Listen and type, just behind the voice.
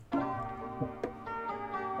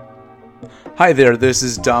Hi there, this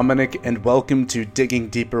is Dominic, and welcome to Digging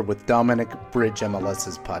Deeper with Dominic, Bridge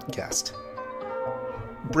MLS's podcast.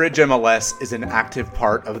 Bridge MLS is an active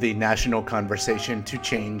part of the national conversation to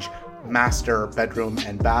change master bedroom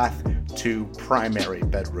and bath to primary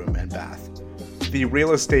bedroom and bath. The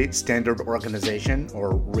Real Estate Standard Organization,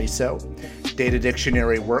 or RESO, Data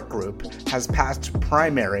Dictionary Work Group has passed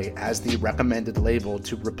primary as the recommended label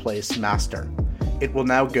to replace master. It will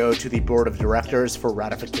now go to the Board of Directors for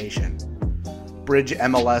ratification. Bridge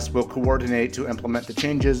MLS will coordinate to implement the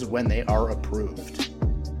changes when they are approved.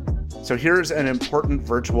 So here's an important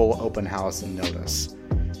virtual open house notice.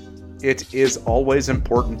 It is always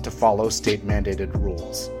important to follow state-mandated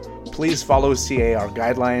rules. Please follow CAR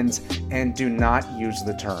guidelines and do not use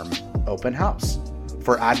the term open house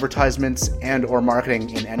for advertisements and or marketing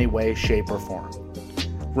in any way, shape, or form.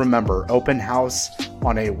 Remember, open house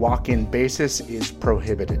on a walk-in basis is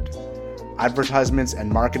prohibited. Advertisements and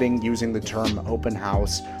marketing using the term open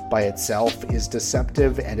house by itself is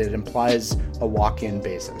deceptive, and it implies a walk-in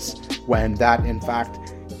basis, when that in fact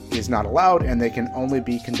is not allowed and they can only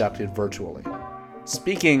be conducted virtually.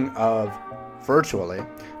 Speaking of virtually,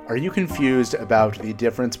 are you confused about the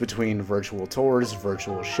difference between virtual tours,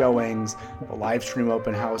 virtual showings, live stream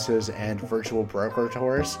open houses, and virtual broker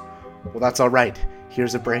tours? Well, that's all right.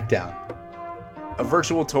 Here's a breakdown. A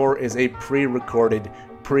virtual tour is a pre-recorded,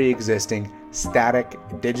 pre-existing, static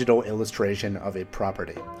digital illustration of a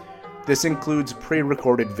property. This includes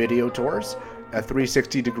pre-recorded video tours, a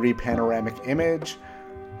 360-degree panoramic image,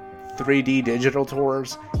 3D digital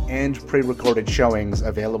tours, and pre-recorded showings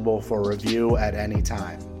available for review at any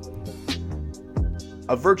time.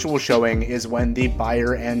 A virtual showing is when the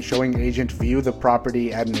buyer and showing agent view the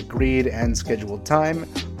property at an agreed and scheduled time,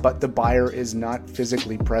 but the buyer is not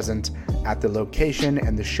physically present at the location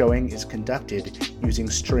and the showing is conducted using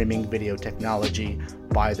streaming video technology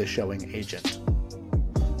by the showing agent.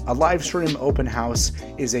 A live stream open house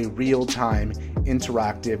is a real-time,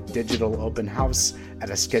 interactive digital open house at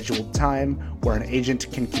a scheduled time where an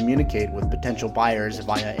agent can communicate with potential buyers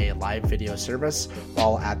via a live video service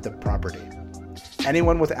while at the property.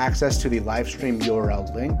 Anyone with access to the live stream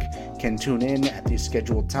URL link can tune in at the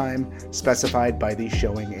scheduled time specified by the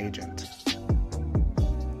showing agent.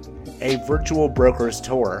 A virtual broker's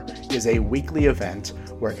tour is a weekly event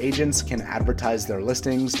where agents can advertise their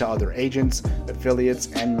listings to other agents, affiliates,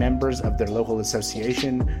 and members of their local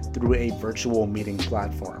association through a virtual meeting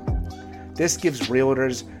platform. This gives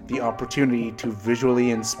realtors the opportunity to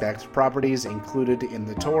visually inspect properties included in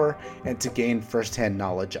the tour and to gain first-hand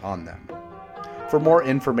knowledge on them. For more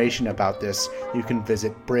information about this, you can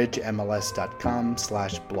visit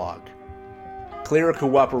bridgemls.com/blog. Clear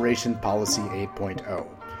Cooperation Policy 8.0.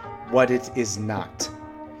 What it is not.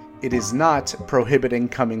 It is not prohibiting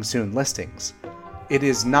coming soon listings. It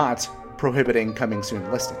is not prohibiting coming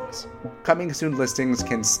soon listings. Coming soon listings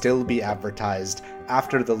can still be advertised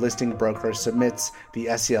after the listing broker submits the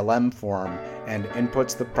SELM form and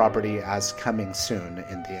inputs the property as coming soon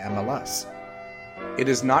in the MLS. It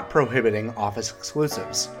is not prohibiting office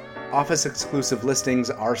exclusives. Office exclusive listings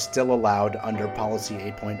are still allowed under Policy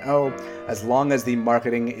 8.0 as long as the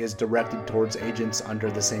marketing is directed towards agents under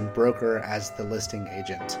the same broker as the listing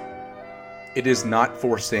agent. It is not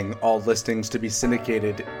forcing all listings to be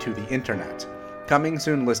syndicated to the internet. Coming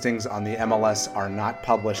soon listings on the MLS are not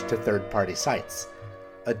published to third-party sites.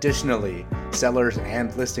 Additionally, sellers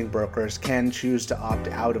and listing brokers can choose to opt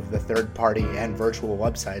out of the third-party and virtual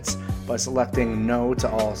websites by selecting No to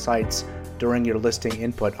all sites during your listing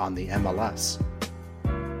input on the MLS.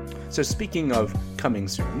 So speaking of coming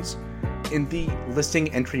soons, in the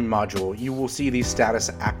listing entry module, you will see the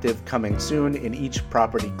status active coming soon in each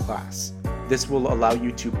property class. This will allow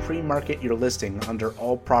you to pre-market your listing under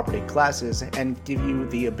all property classes and give you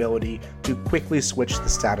the ability to quickly switch the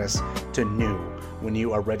status to new when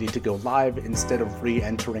you are ready to go live instead of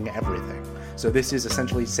re-entering everything. So this is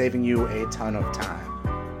essentially saving you a ton of time.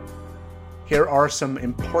 Here are some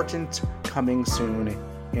important coming soon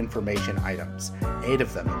information items, 8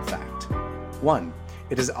 of them in fact. 1.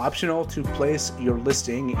 It is optional to place your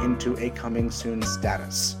listing into a coming soon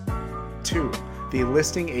status. 2. The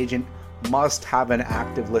listing agent must have an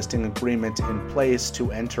active listing agreement in place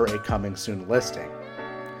to enter a coming soon listing.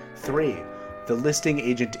 3. The listing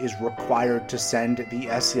agent is required to send the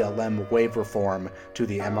SELM waiver form to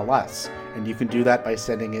the MLS, and you can do that by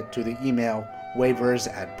sending it to the email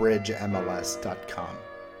waivers@bridgemls.com.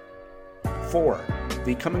 4.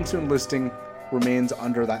 The coming soon listing remains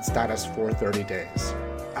under that status for 30 days.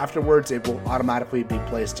 Afterwards, it will automatically be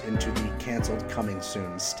placed into the canceled coming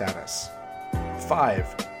soon status.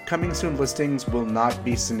 5. Coming soon listings will not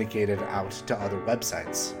be syndicated out to other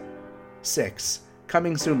websites. 6.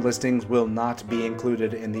 Coming soon listings will not be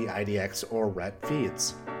included in the IDX or RET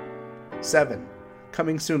feeds. 7.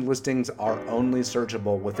 Coming soon listings are only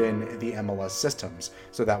searchable within the MLS systems,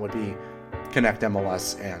 so that would be Connect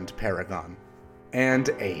MLS and Paragon.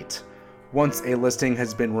 And 8. Once a listing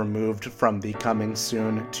has been removed from the coming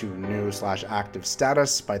soon to new/active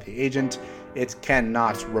status by the agent, it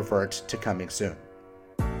cannot revert to coming soon.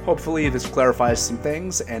 Hopefully this clarifies some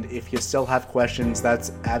things, and if you still have questions,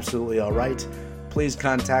 that's absolutely alright. Please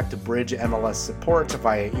contact Bridge MLS support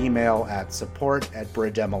via email at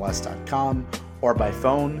support@bridgemls.com or by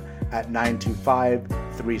phone at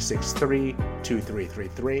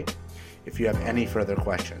 925-363-2333 if you have any further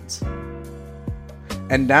questions.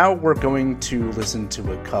 And now we're going to listen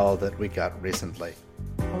to a call that we got recently.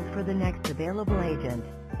 Hold for the next available agent.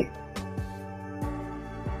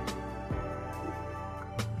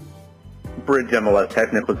 Bridge MLS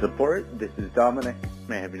technical support. This is Dominic.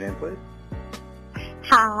 May I have your name, please?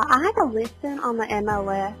 Hi, I have a listing on the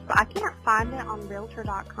MLS, but I can't find it on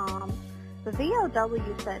Realtor.com. The VOW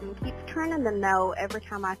setting keeps turning the no every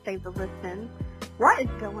time I save the listing. What is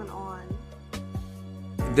going on?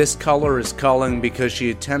 This caller is calling because she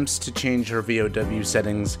attempts to change her VOW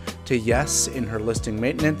settings to yes in her listing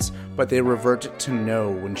maintenance, but they revert to no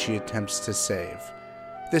when she attempts to save.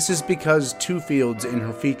 This is because two fields in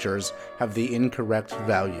her features have the incorrect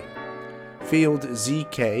value. Field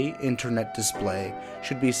ZK Internet Display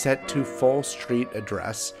should be set to full street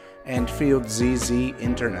address, and field ZZ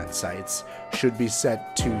Internet Sites should be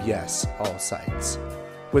set to yes all sites.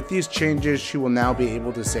 With these changes, she will now be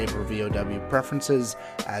able to save her VOW preferences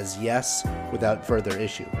as yes without further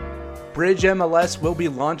issue. Bridge MLS will be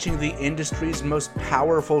launching the industry's most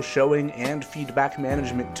powerful showing and feedback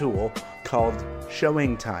management tool called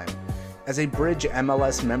Showing Time. As a Bridge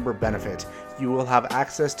MLS member benefit, you will have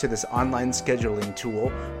access to this online scheduling tool,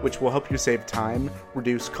 which will help you save time,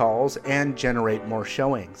 reduce calls, and generate more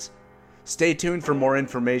showings. Stay tuned for more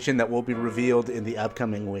information that will be revealed in the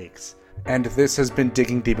upcoming weeks. And this has been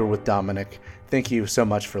Digging Deeper with Dominic. Thank you so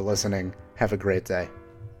much for listening. Have a great day.